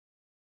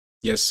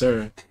Yes,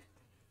 sir.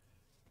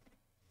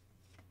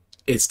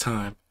 It's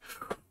time.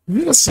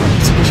 Yes, sir.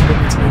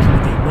 It's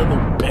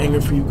another banger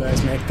for you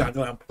guys, man.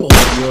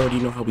 You already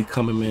know how we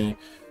coming, man.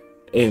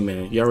 Hey,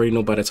 man. You already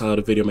know by the title of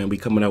the video, man. We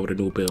coming out with a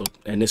new build,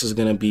 and this is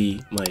gonna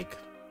be like,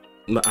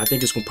 I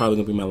think it's probably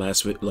gonna be my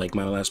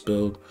last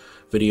build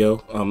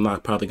video. I'm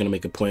not probably gonna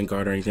make a point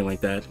guard or anything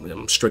like that.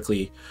 I'm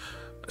strictly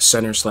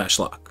center slash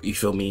lock, you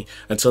feel me,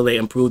 until they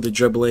improve the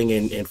dribbling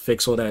and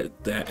fix all that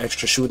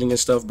extra shooting and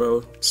stuff,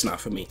 bro. It's not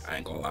for me. I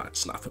ain't gonna lie,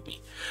 it's not for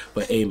me.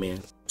 But hey,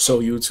 man, so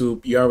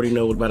YouTube, you already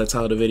know by the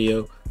title of the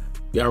video,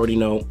 you already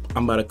know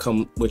I'm about to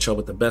come with y'all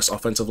with the best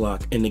offensive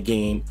lock in the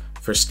game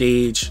for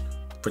stage,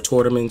 for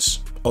tournaments,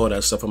 all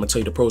that stuff. I'm gonna tell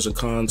you the pros and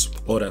cons,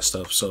 all that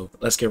stuff. So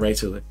let's get right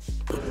to it.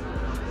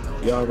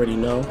 You already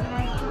know.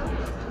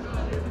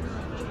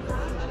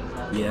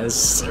 Yes,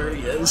 sir.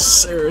 Yes,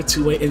 sir.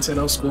 Two-way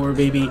inside-out scorer,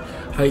 baby.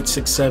 Height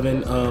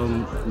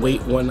 6'7",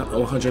 weight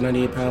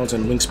 198 pounds,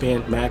 and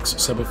wingspan max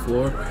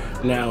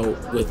 7'4". Now,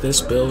 with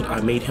this build,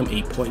 I made him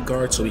a point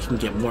guard so he can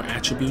get more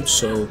attributes.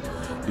 So,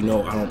 you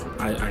know,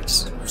 I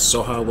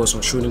saw how I was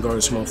on shooting guard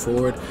and small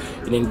forward.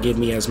 It didn't give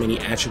me as many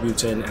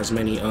attributes and as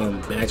many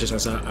badges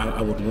as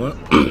I would want.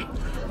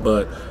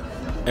 But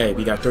hey,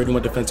 we got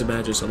 31 defensive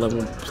badges,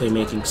 11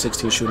 playmaking,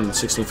 16 shooting, and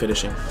 16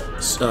 finishing.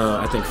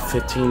 I think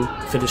 15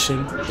 finishing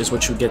is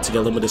what you get to get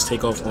limitless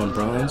takeoff on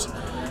bronze.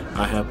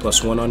 I have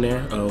 +1 on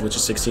there, which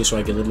is 16, so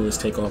I get limitless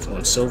takeoff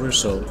on silver.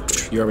 So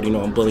you already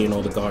know I'm bullying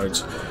all the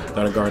guards that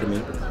are guarding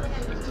me.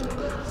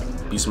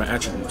 These are my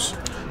attributes.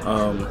 You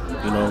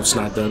know, it's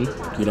not done.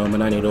 You know, I'm a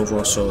 98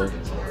 overall, so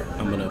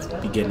I'm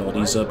gonna be getting all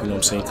these up. You know what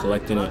I'm saying,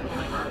 collecting it,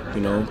 you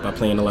know, by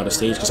playing a lot of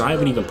stage, because I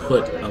haven't even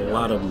put a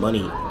lot of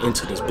money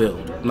into this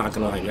build. I'm not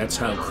gonna lie, that's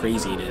how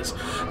crazy it is.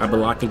 I've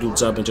been locking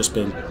dudes up and just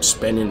been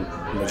spending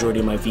the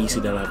majority of my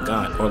VC that I've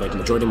got, or like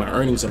majority of my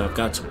earnings that I've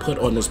got to put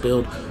on this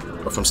build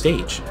or from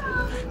stage.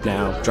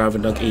 Now, drive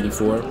and dunk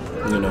 84,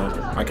 you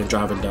know, I can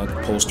drive and dunk,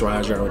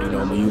 posterize, you already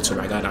know I'm a YouTuber,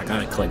 I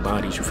gotta collect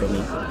bodies, you feel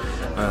me?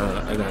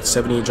 I got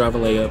 78 drive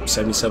and layup,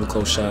 77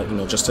 close shot, you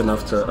know, just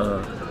enough to, you know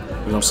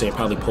what I'm saying,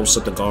 probably post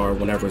up the guard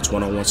whenever it's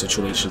one-on-one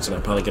situations, and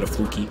I'll probably get a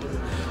fluky.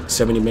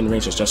 70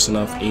 mid-range is just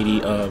enough, 80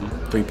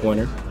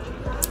 three-pointer,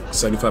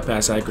 75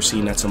 pass accuracy,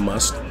 and that's a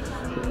must.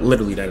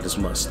 Literally, that is a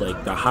must.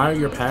 Like, the higher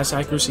your pass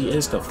accuracy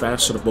is, the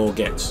faster the ball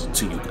gets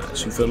to you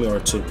guys, you feel me, or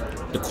to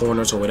the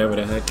corners or whatever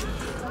the heck.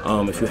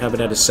 If you have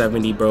it at a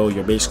 70, bro,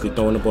 you're basically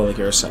throwing the ball like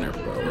you're a center,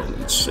 bro.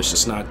 It's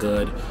just not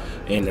good,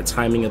 and the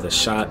timing of the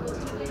shot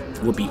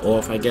would be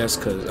off, I guess,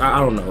 because I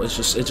don't know, it's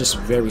just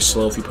very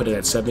slow if you put it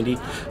at 70.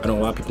 I know a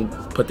lot of people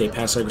put their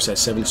pass accuracy at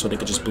 70 so they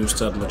could just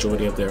boost up the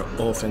majority of their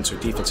offense or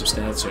defensive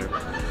stats, or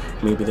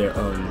maybe their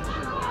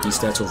these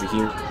stats over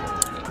here.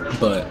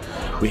 But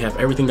we have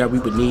everything that we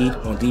would need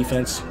on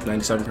defense: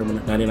 97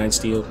 perimeter, 99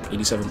 steal,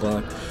 87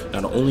 block.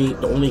 Now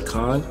the only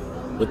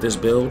con with this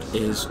build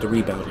is the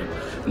rebounding.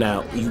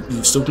 Now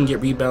you still can get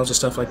rebounds and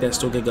stuff like that,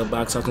 still get good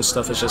box outs and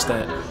stuff. It's just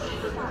that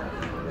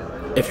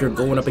if you're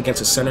going up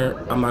against a center,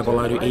 I'm not gonna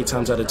lie to you, 8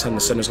 times out of 10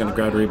 the center's gonna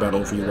grab the rebound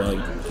over you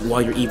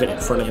while you're even in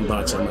front of him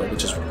boxing out,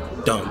 which is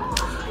dumb.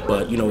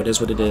 But you know, it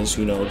is what it is.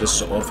 You know, this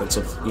is an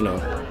offensive, you know,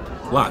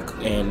 lock,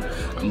 and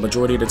a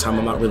majority of the time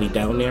I'm not really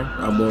down there.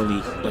 I'm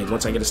only like,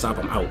 once I get a stop,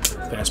 I'm out.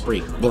 Fast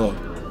break, boom,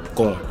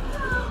 gone.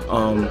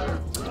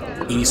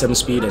 87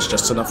 speed, that's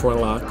just enough for a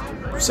lock.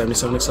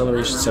 77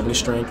 acceleration, 70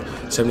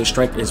 strength. 70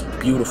 strength is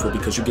beautiful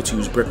because you get to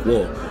use brick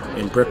wall.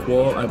 In brick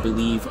wall, I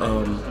believe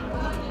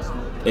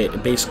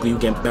basically you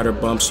get better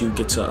bumps, you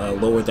get to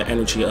lower the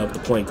energy of the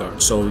point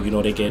guard, so you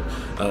know they get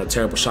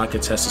terrible shot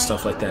contest and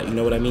stuff like that, you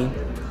know what I mean.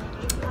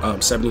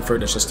 70 for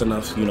that's just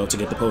enough, you know, to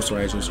get the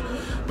posterizers,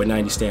 but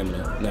 90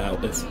 stamina. Now,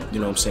 if you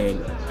know what I'm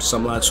saying,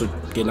 some lots would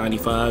get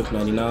 95,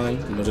 99,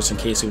 you know, just in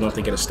case, even if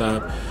they get a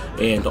stop,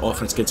 and the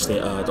offense gets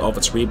the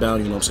offense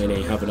rebound, you know what I'm saying,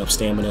 they have enough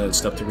stamina and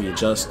stuff to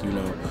readjust, you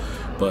know.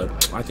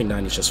 But I think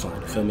 90 is just fine,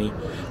 you feel me?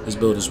 This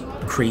build is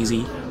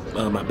crazy.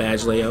 My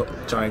badge layout: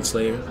 Giant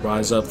Slayer,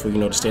 Rise Up for, you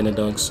know, the standing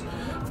dunks,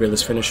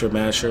 Fearless Finisher,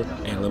 Masher,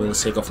 and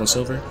Limitless Takeoff on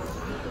silver.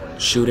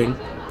 Shooting,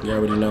 you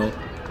already know,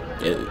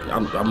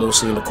 I'm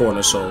mostly in the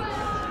corner, so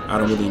I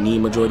don't really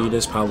need majority of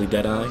this. Probably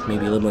Deadeye,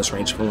 maybe Limitless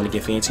Range if I want to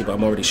get fancy, but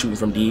I'm already shooting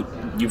from deep,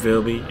 you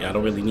feel me? I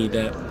don't really need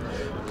that.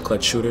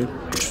 Clutch shooter,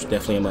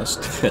 definitely a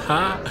must.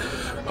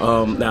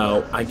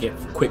 Now I get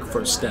quick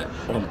first step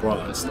on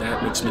bronze.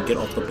 That makes me get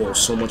off the ball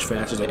so much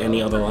faster than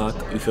any other lock,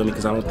 you feel me?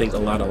 Because I don't think a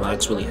lot of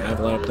locks really have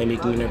a lot of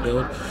playmaking in their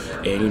build.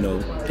 And you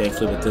know,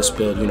 thankfully with this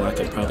build, you know, I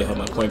can probably help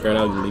my point guard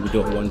out and maybe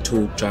do a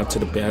 1-2, drive to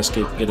the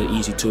basket, get an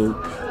easy 2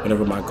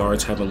 whenever my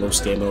guard's having low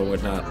stamina or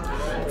whatnot,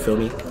 you feel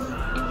me?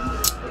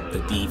 The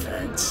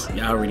defense,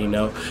 y'all already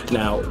know.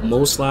 Now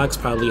most locks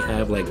probably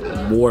have like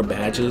more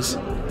badges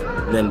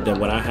than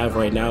what I have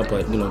right now,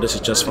 but you know, this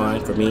is just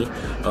fine for me.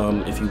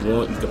 If you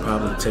want, you could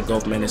probably take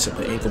off menace and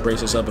put ankle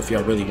braces up if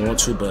y'all really want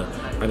to, but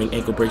I mean,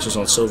 ankle braces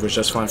on silver is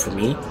just fine for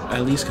me,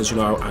 at least, because you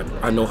know,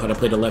 I know how to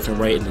play the left and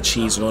right and the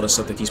cheese and all the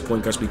stuff that these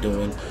point guards be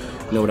doing,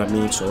 you know what I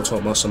mean? So it's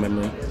all muscle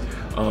memory.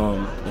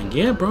 And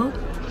yeah, bro,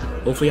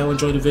 hopefully y'all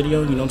enjoyed the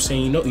video. You know what I'm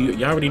saying? You know,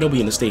 you already know we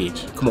in the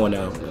stage. Come on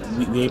now.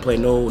 We ain't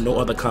playing no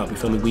other comp. You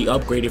feel me? We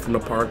upgraded from the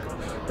park.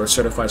 We're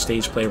certified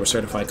stage player. We're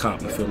certified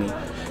comp. You feel me?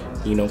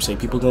 You know what I'm saying?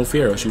 People gonna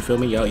fear us. You feel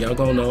me? Y'all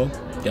gonna know.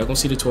 Y'all gonna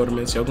see the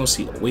tournaments. Y'all gonna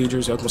see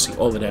wagers. Y'all gonna see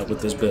all of that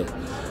with this build.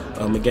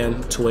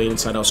 Again, 2-8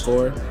 inside out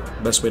score.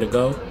 Best way to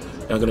go.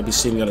 Y'all gonna be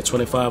seeing me on the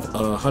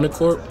 2500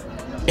 court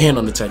and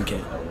on the 10K.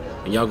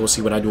 And y'all gonna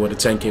see what I do on the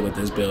 10K with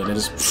this build. And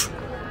just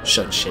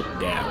shut shit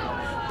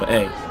down. But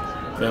hey,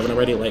 if you haven't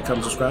already, like,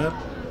 comment, subscribe,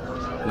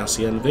 and I'll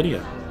see you in the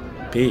video.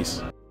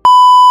 Peace.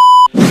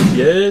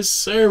 Yes,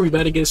 sir. We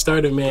better get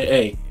started, man.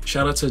 Hey,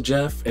 shout out to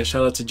Jeff and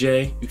shout out to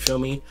Jay. You feel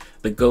me?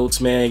 The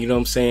GOATs, man. You know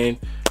what I'm saying?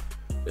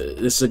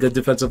 This is a good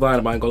defensive line.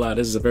 I'm not gonna lie.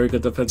 This is a very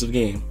good defensive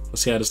game.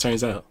 Let's see how this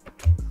turns out.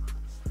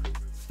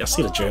 Y'all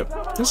see the drip?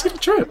 Y'all see the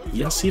drip?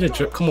 Y'all see the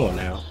drip? Come on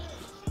now.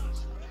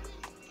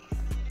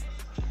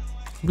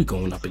 Who we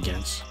going up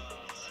against?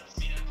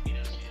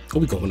 Who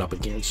we going up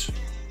against?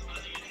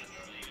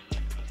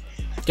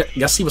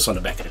 Y'all see what's on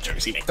the back of the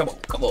jersey, man. Come on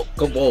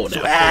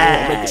now.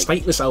 I'm making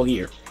statements out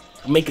here.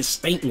 I'm making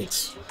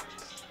statements.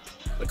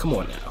 But come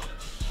on now.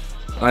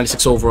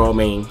 96 overall,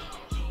 man.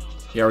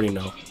 You already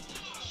know.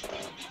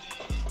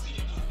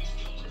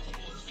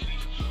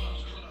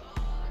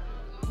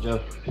 Yeah.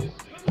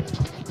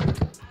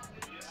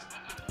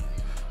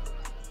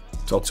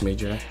 Talk to me,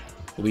 Jay.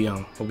 What we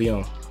on? What we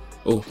on?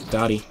 Oh,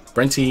 Dottie.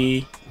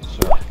 Brenty.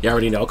 You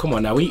already know. Come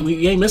on now.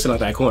 We ain't missing out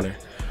that corner.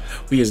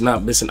 We is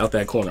not missing out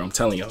that corner. I'm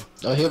telling y'all.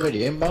 Oh, he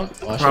already inbound?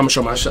 I promise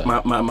you, my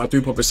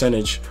 3-point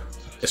percentage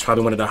is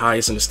probably one of the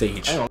highest in the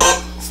stage.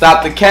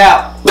 Stop the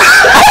cap. Stop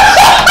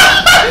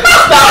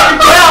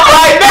the cap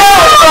right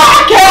now.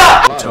 Stop the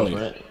cap. I'm telling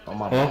you. On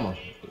my mama.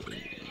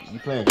 You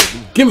playing good.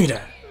 Give me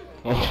that.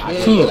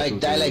 Yeah, like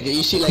that, like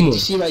you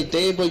see right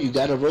there, bro. You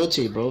gotta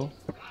rotate, bro.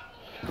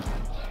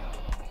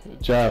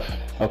 Jeff,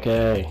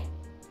 okay.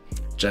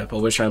 Jeff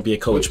always trying to be a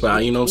coach,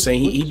 but you know what I'm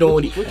saying? He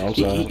doing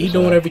he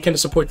doing whatever he can to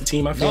support the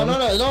team. I feel.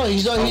 No.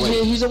 He's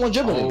the one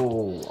dribbling.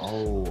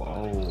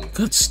 Oh.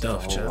 Good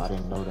stuff, Jeff. I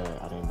didn't know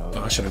that.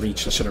 Oh, I should have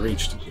reached. I should have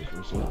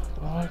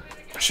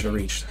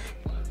reached.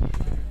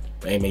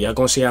 Hey man, y'all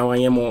gonna see how I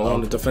am on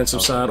the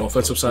defensive side,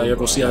 offensive side. Y'all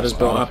gonna see how this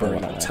ball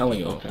operates. I'm telling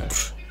you,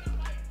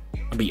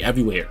 I'll be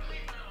everywhere.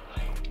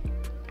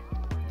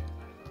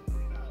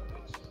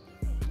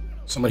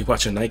 Somebody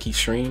watching Nike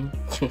stream.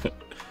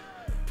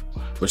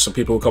 Which some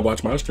people will come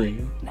watch my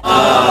stream.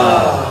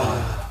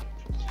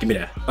 Give me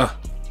that.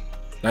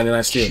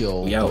 99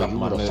 steal. You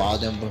would have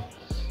fouled them, bro.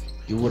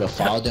 You would have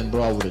fouled them,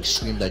 bro. I would have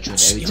screamed at you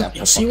every time.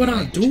 You see what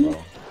I do?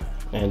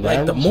 And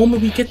like the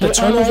moment we get the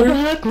turnover,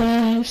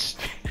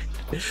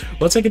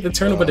 once I get the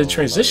turnover, the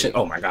transition.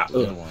 Oh my god.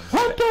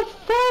 What the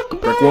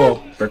fuck,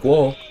 bro? Brick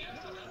wall.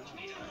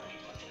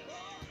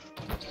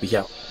 We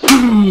out.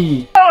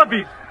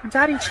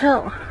 Daddy,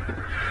 chill.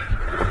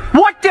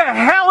 What the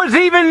hell is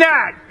even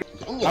that?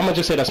 I'm gonna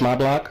just say that's my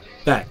block.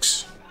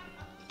 Facts.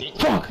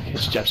 Fuck,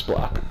 it's Jeff's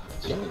block.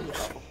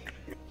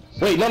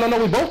 Wait, no,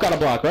 we both got a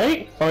block,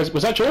 right? Or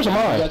was that yours or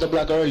mine? You got the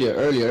block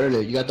earlier.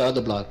 You got the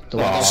other block. The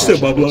one still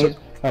my block.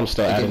 I'm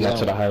still adding that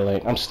to the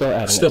highlight. I'm still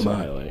adding it to the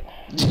highlight.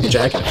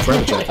 Jacket,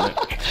 forever jacket.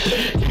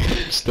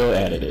 Still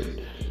added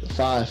it.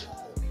 5,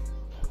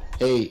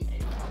 8,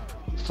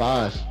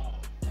 5.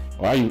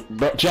 Why are you,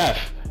 bro,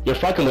 Jeff? You're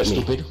fucking with me.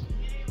 Stupid.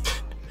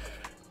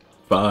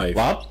 5,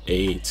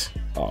 8.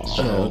 Oh,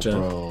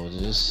 bro,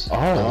 this.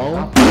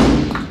 Oh.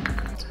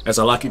 As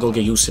a lot, you gonna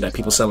get used to that.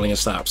 People selling in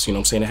stops. You know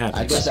what I'm saying? It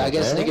happens. I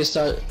guess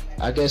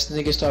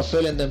niggas start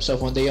feeling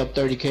themselves when they up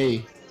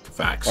 30K.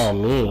 Facts. Oh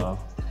me.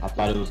 I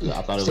thought it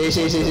was.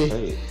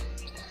 See.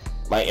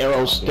 My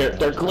arrows, they're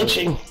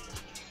glitching.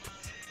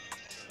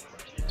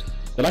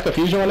 Did I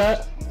confuse you on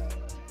that?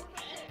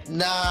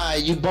 Nah,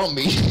 you bumped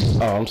me.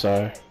 Oh, I'm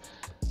sorry.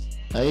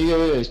 Now you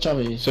go, tell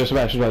me. So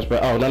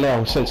but oh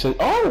no, since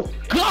oh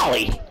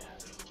golly.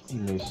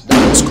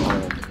 That's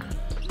cold.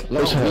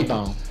 Low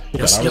rebound.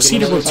 Y'all see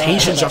the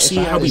rotations? Y'all see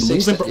how we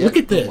moving? Bro, look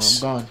at this.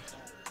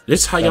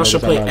 This is how y'all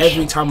should play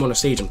every time on the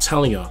stage. I'm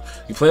telling y'all.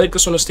 You play like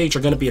this on the stage,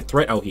 you're gonna be a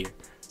threat out here.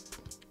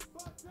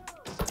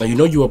 Now you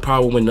know you a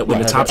problem when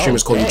the top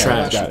streamers call you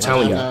trash. I'm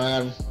telling you.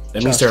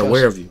 That means they're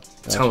aware of you.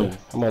 I'm telling you.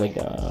 I'm only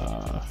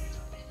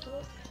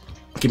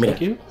give me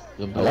that. You?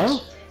 Hello?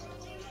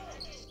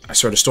 I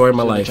swear the story of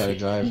my life.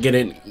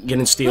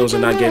 Getting steals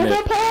and not getting it.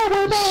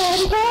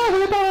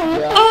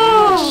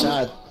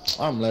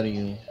 I'm letting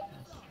you.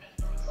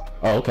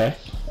 Oh, okay.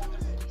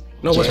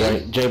 No, what's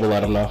right? Jay will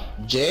let him know.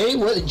 Jay?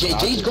 What?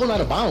 Jay's going out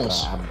of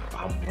bounds.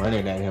 I'm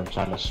running at him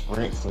trying to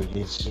sprint so he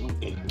can shoot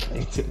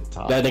and to the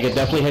top. That nigga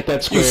definitely hit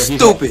that square. You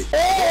stupid.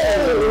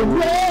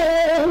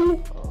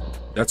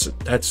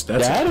 That's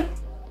Dad?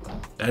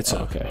 That's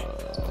okay.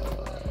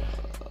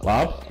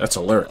 Bob? That's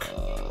a lurk.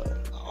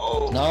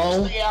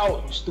 No. Stay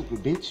out, you stupid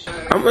bitch.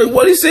 I'm like,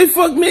 what do you say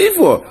fuck me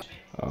for?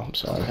 Oh, I'm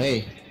sorry.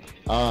 Hey,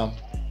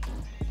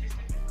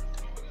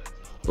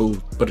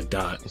 Ooh, but it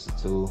died. It's a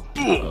 2.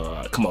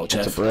 Come on,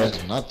 Jeff.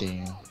 that's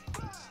nothing.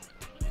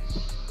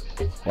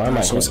 Why am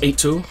I so it's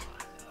 8-2.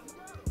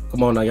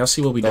 Come on now, y'all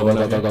see what we Go, doing?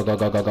 go, Out go, here? go,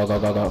 go, go, go, go,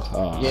 go,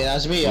 go. Yeah,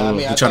 that's me. I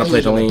mean, I trying to thought play he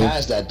was the gonna lane.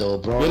 pass that though,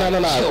 bro. Yeah, no.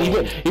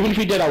 Yo. Even if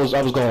you did, I was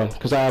going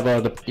because I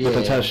have the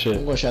contest shit.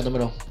 I'm going shot in the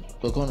middle.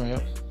 Go corner,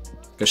 yep.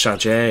 Good shot,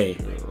 Jay.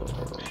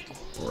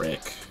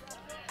 Rick.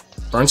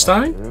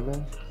 Bernstein?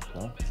 Really?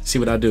 Huh? See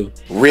what I do.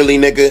 Really,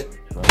 nigga?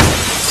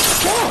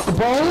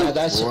 Yeah,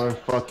 that's 4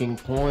 fucking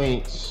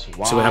points.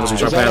 Wow. See what happens when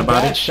you Is drop that bad a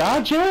body? bad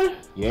shot, Jay?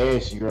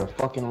 Yes, you're a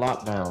fucking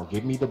lockdown.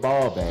 Give me the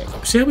ball back.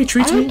 See how he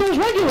treats I me? do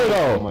regular Too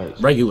though. much.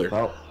 Regular.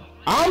 Bro,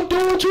 I'm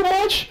doing too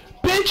much.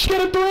 Bitch,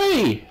 get a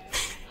 3.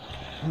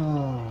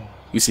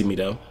 You see me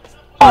though.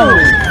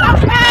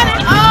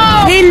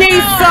 He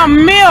needs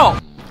some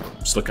milk.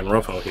 It's looking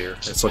rough out here.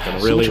 It's looking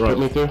See really what you put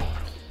me rough. through?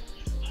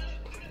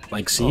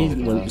 Like, see,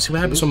 see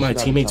what happens when my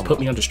teammates put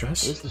me under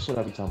stress? this is the shit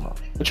I be talking about.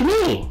 What you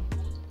mean?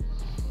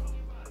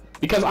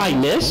 Because I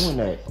miss? Doing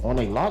that on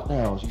a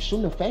lockdowns. You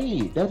shouldn't have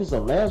fade. That is a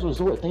last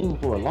resort thing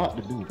for a lock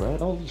to do, bro.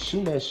 Don't be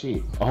shooting that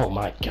shit. Oh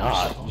my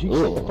god. You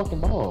set the fucking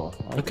ball.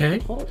 Like, Okay.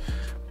 what the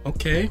fuck?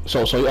 Okay.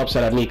 So you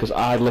upset at me because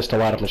I missed a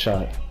wide open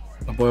shot.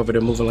 My boy over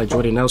there moving like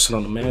Jordy Nelson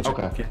on the Magic.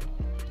 Okay.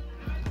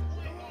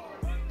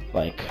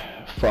 Like,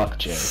 fuck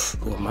Jay.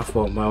 Oh, my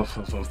fault. I'm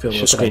feeling Shit that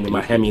I screaming. do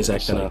My for Hemi's you,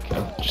 acting up. it's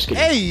like, I'm just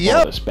getting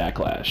all this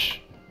backlash.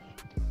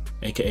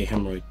 AKA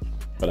hemorrhoid.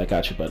 But I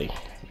got you, buddy.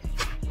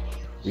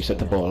 Reset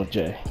the ball,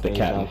 Jay. The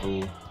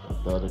captain. Deja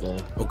vu the other day.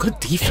 Oh, good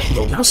defense.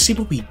 Yo, y'all see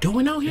what we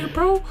doing out here,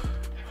 bro?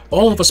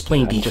 All of us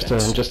playing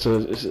defense. Just a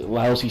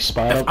lousy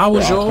spot. If I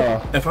was your,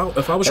 if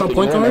I was your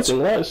point guards,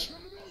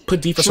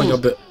 put defense on your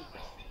bit.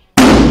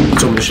 He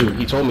told me to shoot.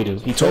 He told me to.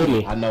 He told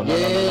me. I know, no. I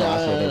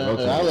said they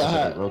rotated. I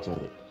said they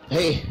rotated.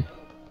 Hey,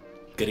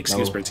 Good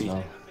excuse, No, Bertie.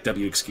 no.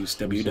 W excuse.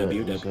 W.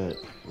 Good.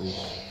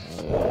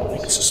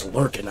 Niggas just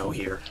lurking out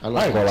here. I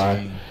ain't gonna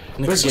lie.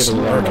 We're Niggas just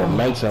giving lurking.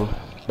 momentum,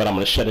 but I'm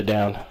gonna shut it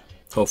down.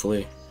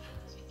 Hopefully.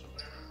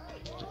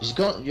 he's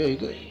gone. Yo, you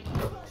good?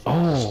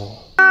 Oh.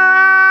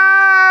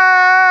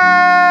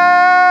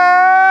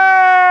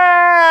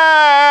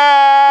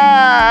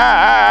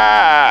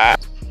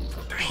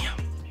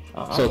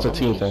 So it's a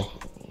team thing.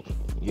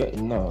 Yeah,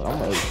 no.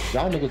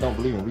 Y'all niggas don't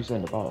believe in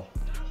resetting the ball.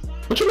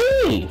 What you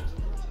mean?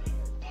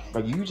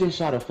 Like you just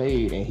shot a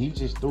fade and he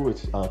just threw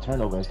it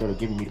turnover instead of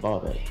giving me the ball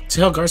back. See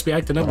how guards be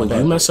acting up when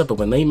you mess up, but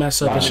when they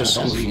mess up, it's just,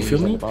 you feel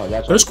me?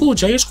 But it's cool,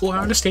 Jay. It's cool. I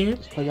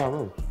understand. Play y'all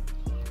role.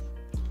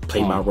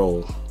 Play my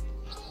role.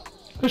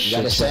 Good You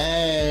gotta shit.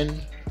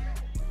 send.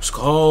 Let's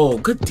go.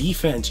 Good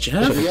defense,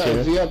 Jeff.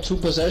 If you have 2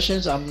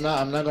 possessions, I'm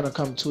not gonna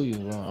come to you,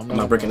 bro. I'm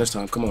not breaking this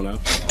time. Come on now.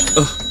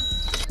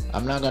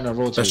 I'm not gonna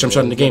rotate. Let's jump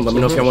shot in the game. Let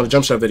me know if y'all want a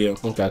jump shot video.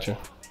 Gotcha.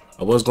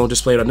 I was going to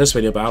display it on this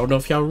video, but I don't know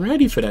if y'all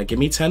ready for that. Give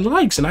me 10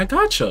 likes and I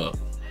got y'all.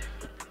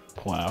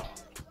 Wow.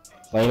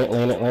 Lane it.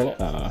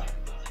 Alright,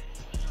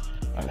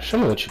 show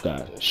me what you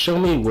got. Show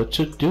me what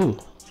to do.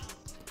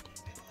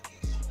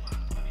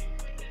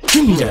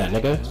 Give me Yeah,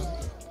 that. nigga.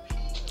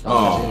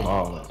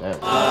 Oh, that.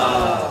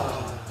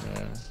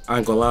 I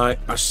ain't gonna lie.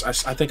 I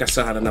think I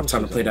still had enough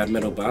time to play that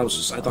middle, but I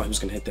thought he was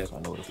gonna hit that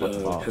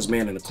his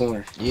man in the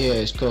corner. Yeah,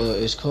 it's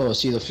called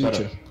See the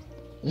Future.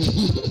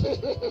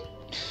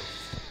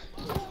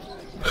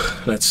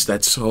 That's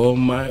the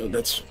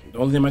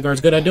only thing my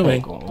guard's good at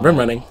doing. Rim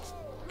running.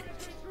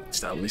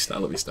 Stop. Let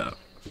me stop.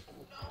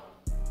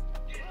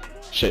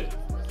 Shit.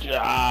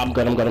 I'm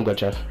good,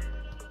 Jeff.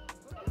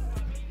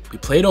 We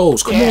play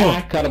those. Come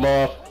on. Cut him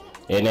off.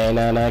 And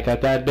then I got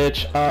that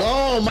bitch up.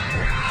 Oh my!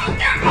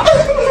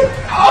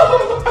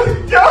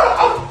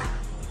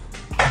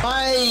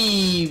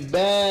 My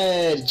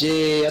bad,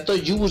 Jay. I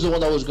thought you was the one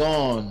that was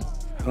gone.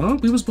 Huh?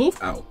 We was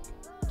both out.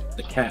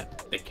 The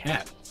cat.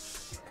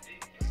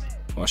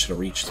 Oh, I should have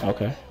reached.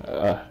 Okay.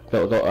 Go.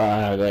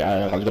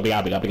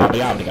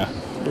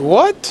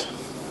 What?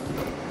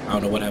 I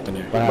don't know what happened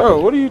there.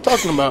 Bro, what are you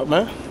talking about,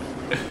 man?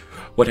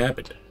 What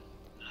happened?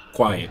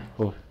 Quiet.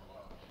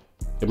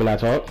 Did we not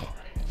talk?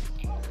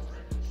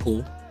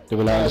 Cool. Did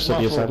we not That's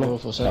understand my the fault, bro,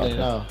 assignment? for Sunday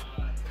now.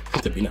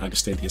 Did we not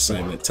understand the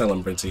assignment? Tell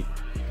him, Brinty.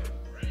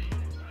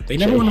 They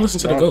never want to listen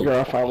to the GOAT. You're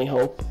our finally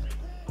hope.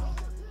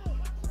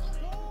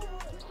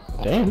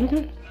 Damn,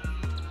 nigga.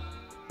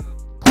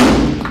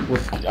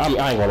 I ain't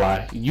gonna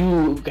lie.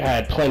 You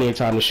had plenty of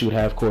time to shoot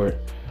half court.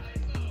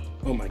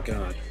 Oh my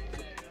god.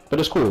 But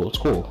it's cool. It's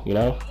cool, you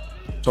know?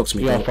 Talk to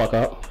me, You don't GOAT. fuck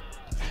up.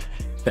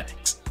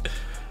 Thanks.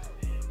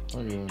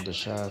 Don't give him the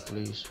shot,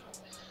 please.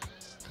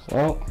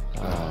 Well,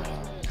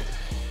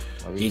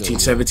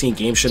 18-17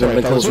 game should have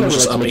Sorry, been close. We fellas,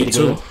 was just let's up make it 8-2.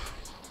 good.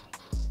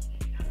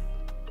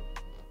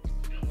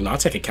 You know, I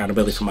take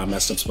accountability for my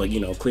mess ups, but you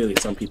know, clearly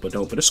some people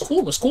don't. But it's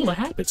cool. It's cool. It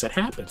happens.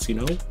 You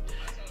know,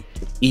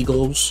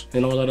 egos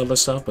and all that other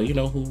stuff. But you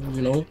know who?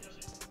 You know,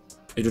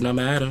 it do not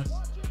matter.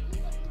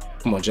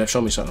 Come on, Jeff.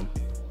 Show me something.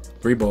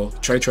 3 ball.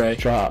 Trey.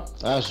 drop.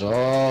 That's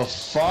all.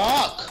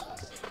 Fuck.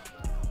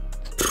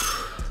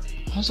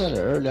 How's that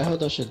early? I held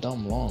that shit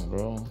dumb long,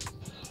 bro.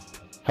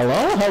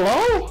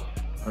 Hello?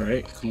 All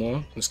right, come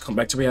on. Let's come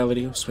back to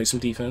reality. Let's play some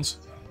defense.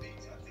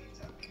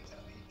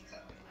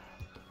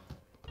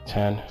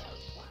 10.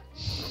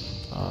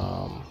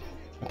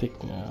 I think,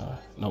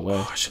 no way.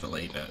 Oh, I should have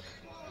laid that.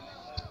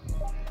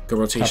 Good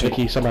Top rotation.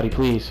 Vicky, somebody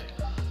please.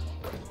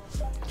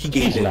 He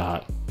gave He's it.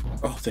 not.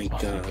 Oh, thank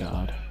God.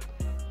 God.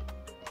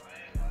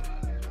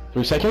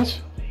 3 seconds?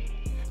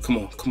 Come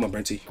on,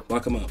 Brenty.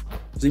 Lock him up.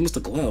 He missed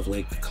the glove.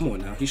 Like, come on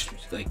now. He should,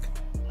 like...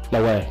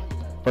 No way.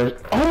 First.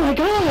 Oh my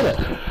God!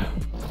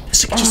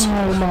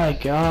 Oh my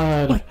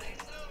God.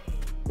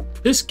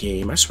 This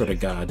game, I swear to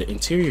God, the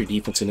interior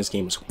defense in this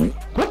game is...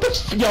 What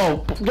the...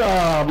 Yo!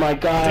 Oh my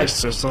God.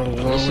 This is a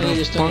load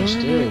Just of stand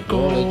still,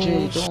 bro. Like, Jay,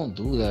 bungles. don't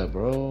do that,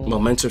 bro.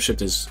 Momentum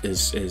shift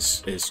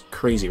is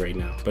crazy right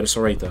now. But it's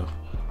alright, though.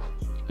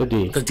 Good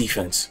D. Good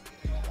defense.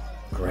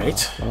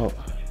 Alright. Oh.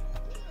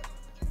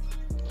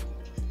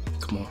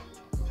 Come on.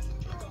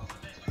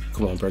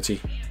 Come on,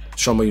 Bertie.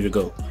 Show me you to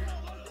go.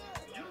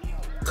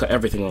 Cut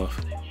everything off.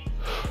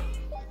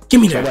 Give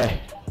me No that.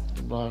 way.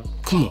 Block.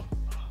 Come on.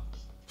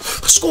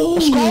 Let's go.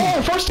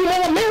 Oh, first team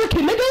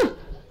All-American, nigga.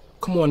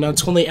 Come on now.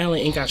 Tony Allen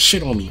ain't got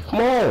shit on me. Come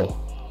on.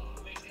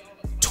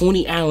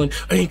 Tony Allen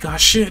ain't got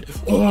shit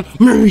on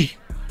me.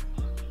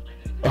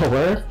 Oh,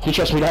 where? You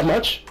trust me that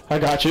much? I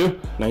got you.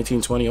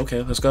 1920.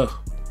 Okay, let's go.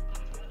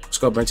 Let's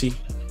go, Brenty.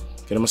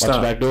 Get him a Watch stop.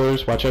 the back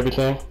doors. Watch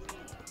everything.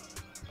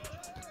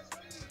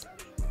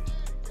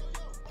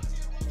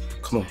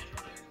 Come on.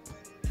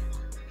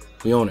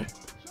 We own it.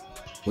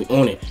 We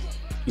own it.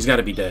 He's got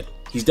to be dead.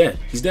 He's dead.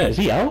 He's dead. Is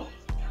he out?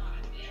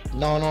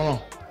 No, no,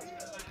 no.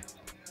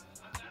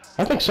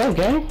 I think so,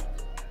 gang.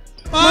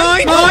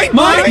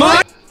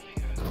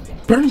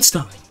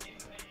 Bernstein.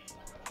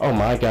 Oh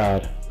my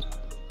God.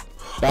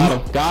 Got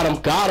him. Got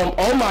him. Got him.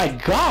 Oh my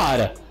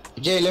God.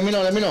 Jay, let me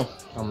know, let me know.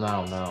 I'm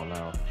now.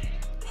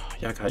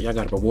 Y'all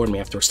got to reward me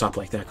after a stop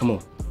like that. Come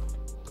on.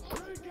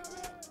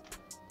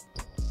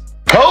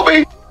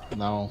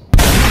 No. What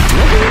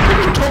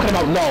are you talking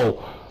about?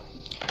 No.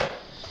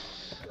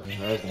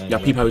 Y'all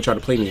people how he tried to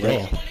play me,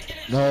 right?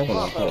 No.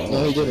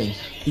 No, he didn't.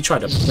 He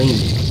tried to play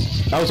me.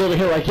 I was over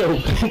here like, yo,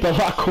 the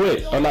lock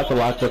quit. Oh, not the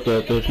lock, but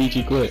the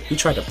PG quit. He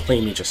tried to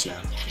play me just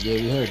now. Yeah,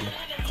 we heard you.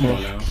 Come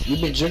on now. You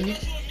been drinking?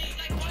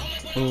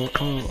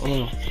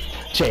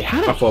 Jay, how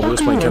My the fault, we fuck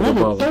was are playing you at Kevin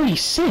level Ball.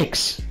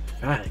 36?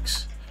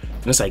 Facts.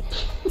 And it's like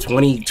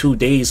 22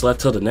 days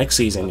left till the next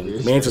season.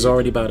 And Mans is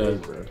already about a...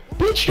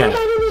 Bitch, you're Yeah.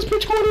 not in this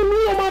bitch more than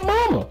me or my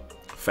mama.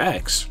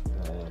 Facts.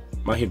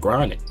 I'm out here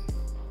grinding.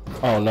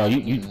 Oh no,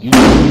 you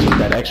took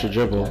that extra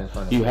dribble.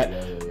 You had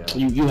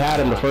you had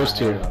him the first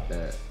two.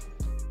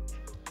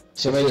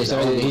 Somebody,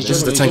 This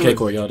is the 10K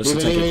court, y'all. This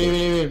is the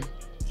 10K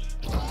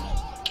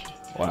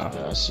court. Wow.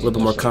 A little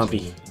bit more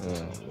compy.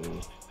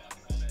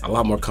 A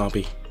lot more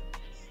compy.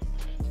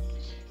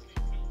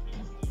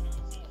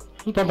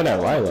 Who's bumping that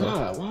Lila?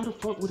 God, why the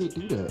fuck would it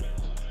do that?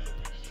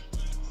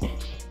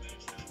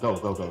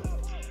 Go.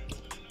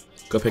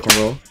 Good pick and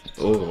roll.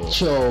 Oh.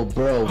 Yo,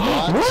 bro,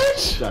 what?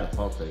 What? You got a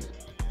pump fake.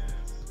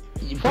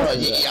 Bro,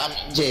 yeah,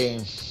 Jay.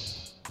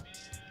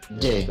 You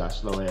Jay. got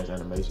slow ass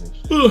animations.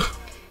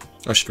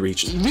 I should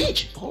reach.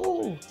 Reach.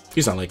 Oh.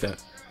 He's not like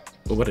that.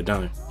 But what a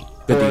dime.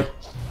 Good D.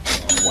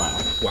 Wow.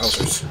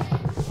 Wowzers.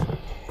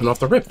 And off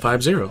the rip,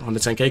 5-0 on the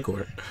 10K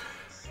court.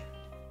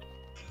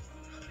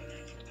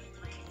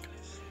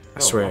 I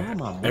swear,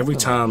 every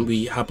time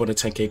we hop on the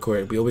 10K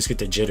court, we always get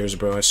the jitters,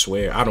 bro. I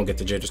swear. I don't get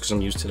the jitters because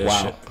I'm used to this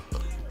Wow. shit.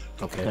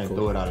 Okay, Can't cool.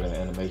 throw it out of the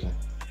animation.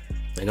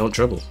 They don't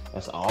dribble.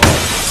 That's all.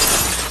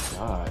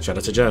 God, Shout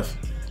out to Jeff.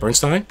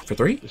 Bernstein for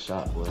 3? good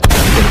shot, boy.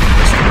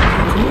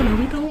 Come on,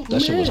 we don't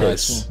That shit was hot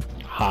miss. too.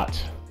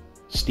 Hot.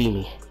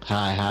 Steamy.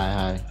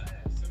 Hi.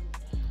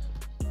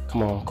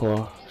 Come on,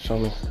 Cole. Show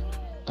me.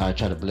 I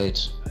try to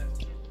blitz.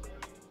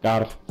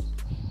 Got him.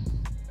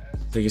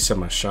 I think he said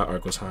my shot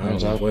arc was high. I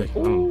don't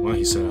know why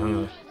he said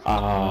high.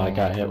 Ah, I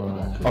got hit.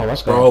 Oh,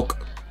 let's go. Broke.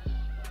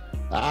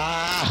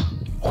 Ah!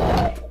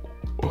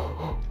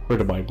 Where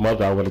did my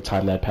mother? I would have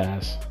timed that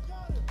pass.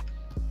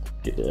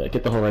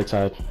 Get the whole right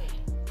side.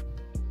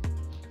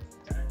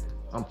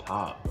 I'm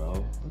popped, bro.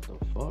 What the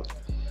fuck?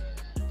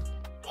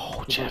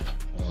 Oh, Jeff.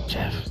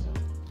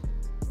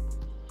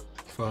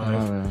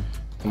 5.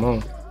 Come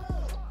on.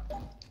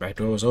 Back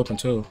door was open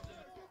too.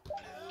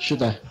 Shoot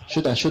that.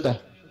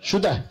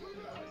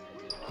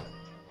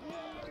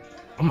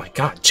 Oh my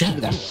God, Jeff.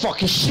 That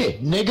fucking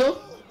shit, nigga.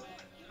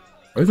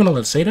 Are you gonna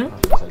let us say that?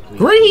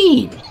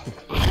 Green.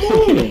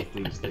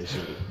 Please stay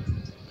shooting.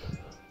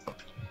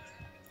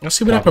 Let's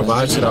see what that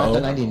provides to the The O.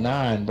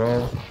 99,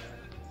 bro.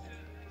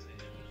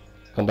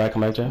 Come back,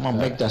 Jeff. I'm gonna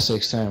make that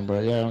 6'10",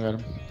 bro. Yeah, I don't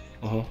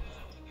got him.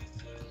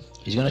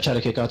 He's gonna try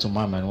to kick out to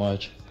my man.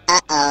 Watch.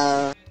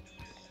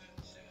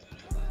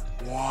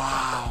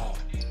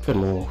 Good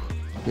move.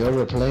 You're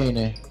replaying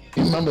it.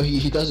 You remember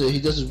he does it. He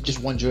does it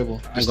just one dribble.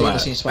 He stay in the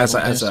same spot. As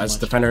one a time so much.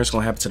 defender, it's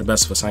gonna happen to the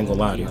best of us. I ain't gonna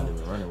lie to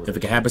you. If it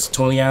can happen to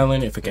Tony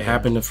Allen, if it can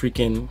happen to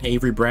freaking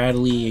Avery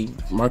Bradley,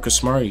 Marcus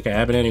Smart, it can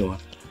happen to anyone.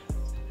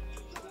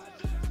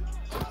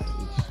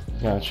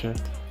 Gotcha.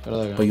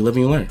 But you live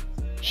and you learn.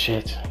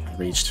 Shit. I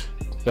reached.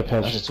 Good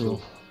That's pinch. a 2.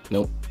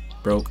 Nope.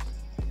 Broke.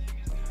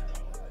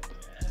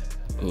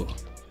 Ooh.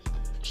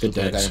 Good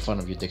That guy in decks. front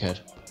of you, dickhead.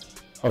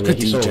 Oh, yeah, Good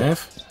he D, sold.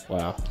 Jeff.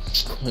 Wow.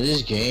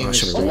 This game I is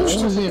should've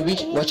so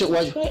reached. reach. Watch it.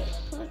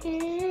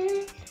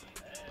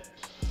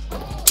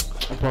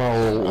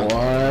 Bro,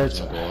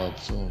 what?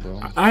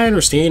 I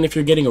understand if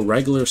you're getting a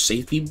regular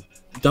safety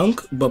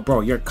dunk, but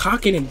bro, you're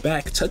cocking it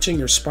back, touching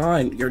your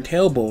spine, your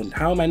tailbone.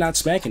 How am I not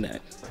smacking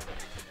that?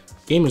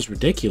 Game is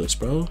ridiculous,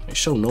 bro. They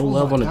show no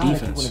love on the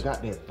defense.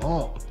 Got that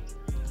bump.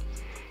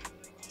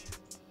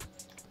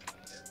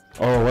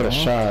 Oh, what a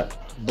shot.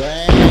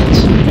 Brent.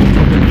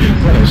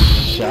 What a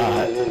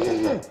shot.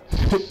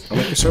 I'm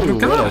a conservative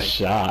guy. What a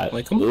shot.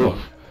 Like, come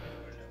on.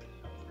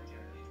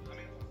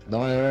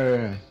 Don't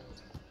worry.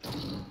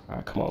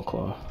 Alright, come on,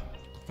 Claw.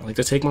 I like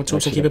to take my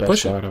tools and Actually, keep the it best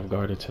pushing. guard I've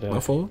guarded today. My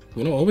fault.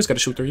 You know, always got to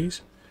shoot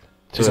threes.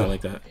 It's not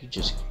like that.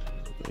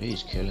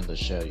 He's killing the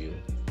shit, you.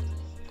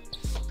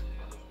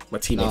 My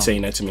teammate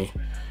saying that to me.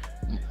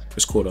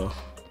 It's cool though.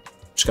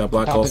 Just got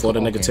blocked off all the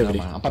negativity.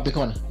 I'm popping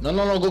corner.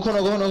 No, go corner.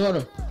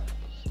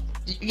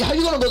 How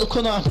you gonna go to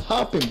corner? I'm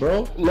popping,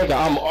 bro. Nigga,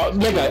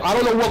 I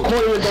don't know what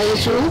corner you're going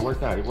to.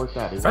 It worked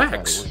out.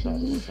 Facts.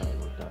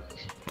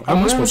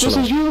 I'm supposed to this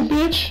know. is you,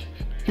 bitch.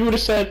 You would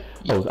have said,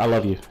 "Oh, I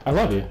love you. I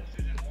love you."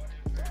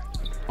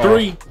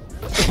 3.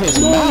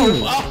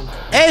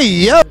 Hey,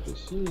 yo.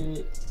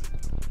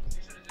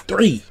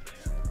 3.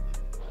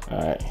 All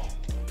right.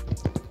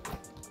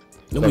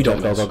 No, we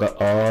don't. Go.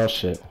 Oh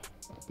shit.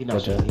 He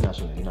not shooting.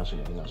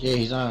 Yeah,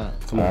 he's on.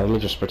 Come on, let me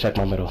just protect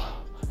my middle.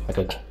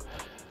 Like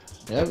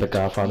the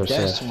Godfather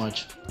said. That's too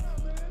much.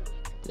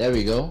 There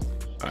we go.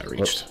 I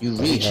reached. You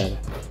reached.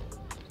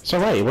 It's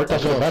alright, it worked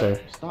out for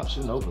better. Stop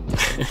shooting over me.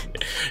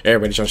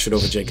 Everybody trying to shoot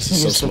over Jake because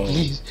he's so small.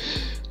 Please.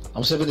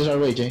 I'm saving this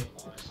already, Jay.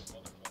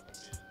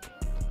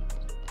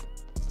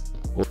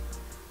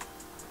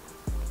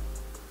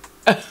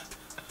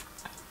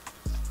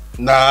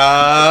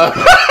 Nah.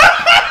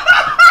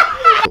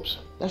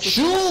 That's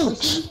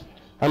Shoot!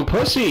 I'm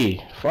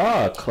pussy.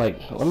 Fuck. Like,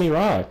 let me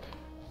rock.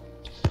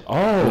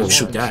 Oh,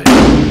 shoot that.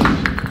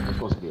 It's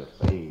supposed to be a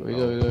fade. We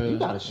go. You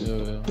gotta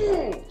shoot.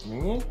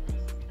 Man.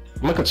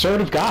 I'm a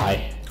conservative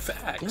guy.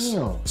 Facts.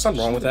 Damn. There's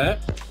something wrong with that.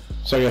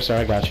 So yes, sir,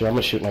 I got you. I'm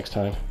gonna shoot next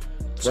time.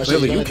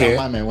 Clearly you care.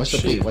 My man. What's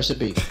the beat? What's the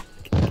beat?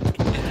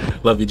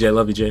 Love you, Jay.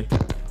 Love you, Jay.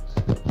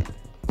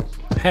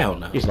 Hell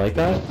no. He's like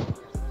that?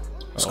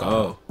 Let's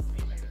go.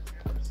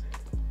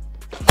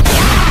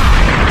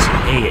 His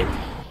head.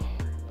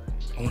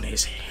 On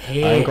his I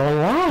ain't head. gonna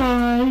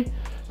lie.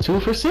 2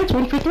 for 6,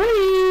 1 for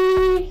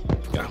 3.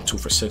 Got him 2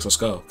 for 6. Let's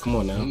go. Come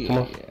on now. Come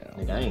on.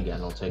 Nigga, I ain't got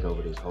no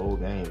takeover this whole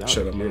game.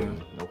 Shut up,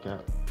 man. No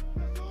cap.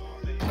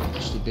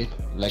 Stupid.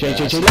 Like Jay.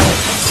 Go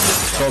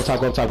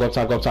top. You gotta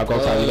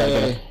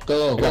get it.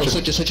 Go.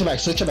 Switch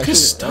it back. Good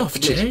stuff,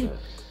 Jay.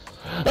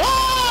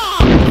 Ah!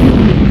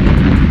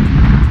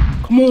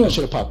 Come I on.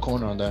 should have popped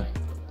corner on that.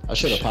 I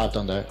should have popped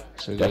on that.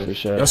 So Definitely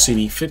should. Y'all see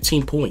me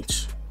 15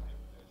 points.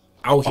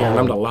 Out here, and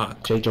I'm the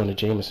lock. Jay Jonah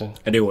Jameson.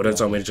 And they would have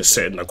told me to just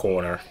sit in the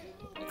corner.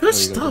 Good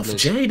stuff,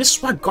 Jay. This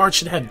is why guards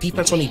should have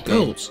defense on these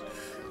builds.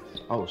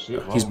 Oh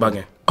shit. He's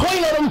bugging.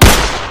 Coin at him!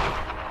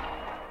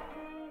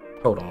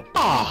 Hold on.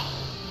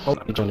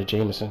 Jay Jonah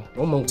Jameson.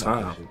 One more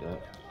time.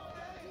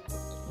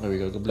 There we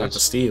go. Good Got blitz.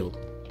 the steal.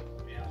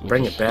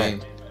 Bring it back.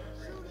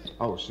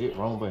 Oh shit.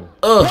 Wrong button.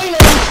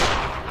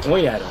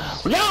 Point at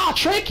him. Yeah,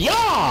 trick,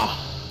 yeah!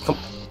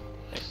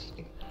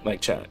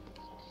 Like, chat.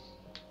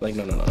 Like,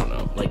 no.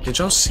 Like, did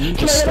y'all see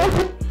the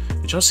stat?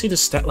 Did y'all see the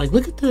stat? Like,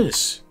 look at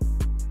this.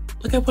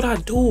 Look at what I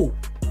do.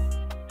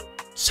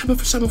 7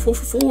 for 7, 4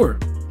 for 4.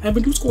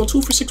 Having dudes going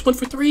 2 for 6, 1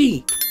 for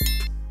 3.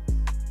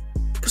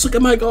 Cause look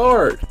at my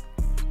guard.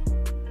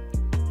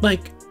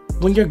 Like,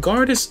 when your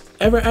guard is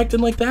ever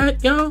acting like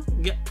that, y'all,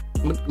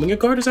 when your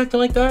guard is acting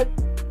like that,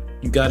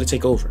 you gotta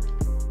take over.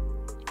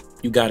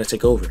 You gotta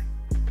take over.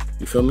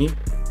 You feel me? You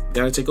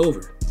gotta take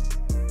over.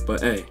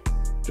 But hey,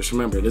 just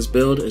remember, this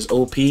build is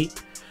OP.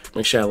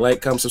 Make sure y'all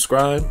like, comment,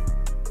 subscribe,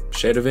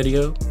 share the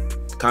video,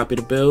 copy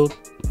the build,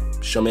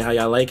 show me how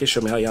y'all like it,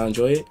 show me how y'all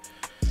enjoy it.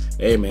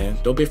 Hey man,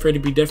 don't be afraid to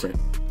be different.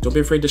 Don't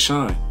be afraid to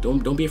shine.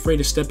 Don't be afraid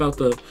to step out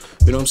the,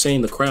 you know what I'm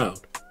saying, the crowd.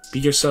 Be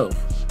yourself.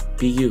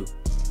 Be you.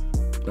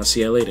 I'll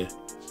see y'all later.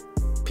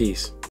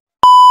 Peace.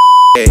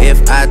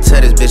 If I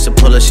tell this bitch to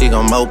pull her, she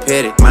gon' moped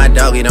it. My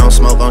doggy don't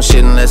smoke on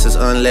shit unless it's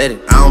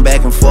unleaded. I don't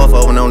back and forth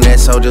over no net,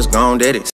 so just gon' did it.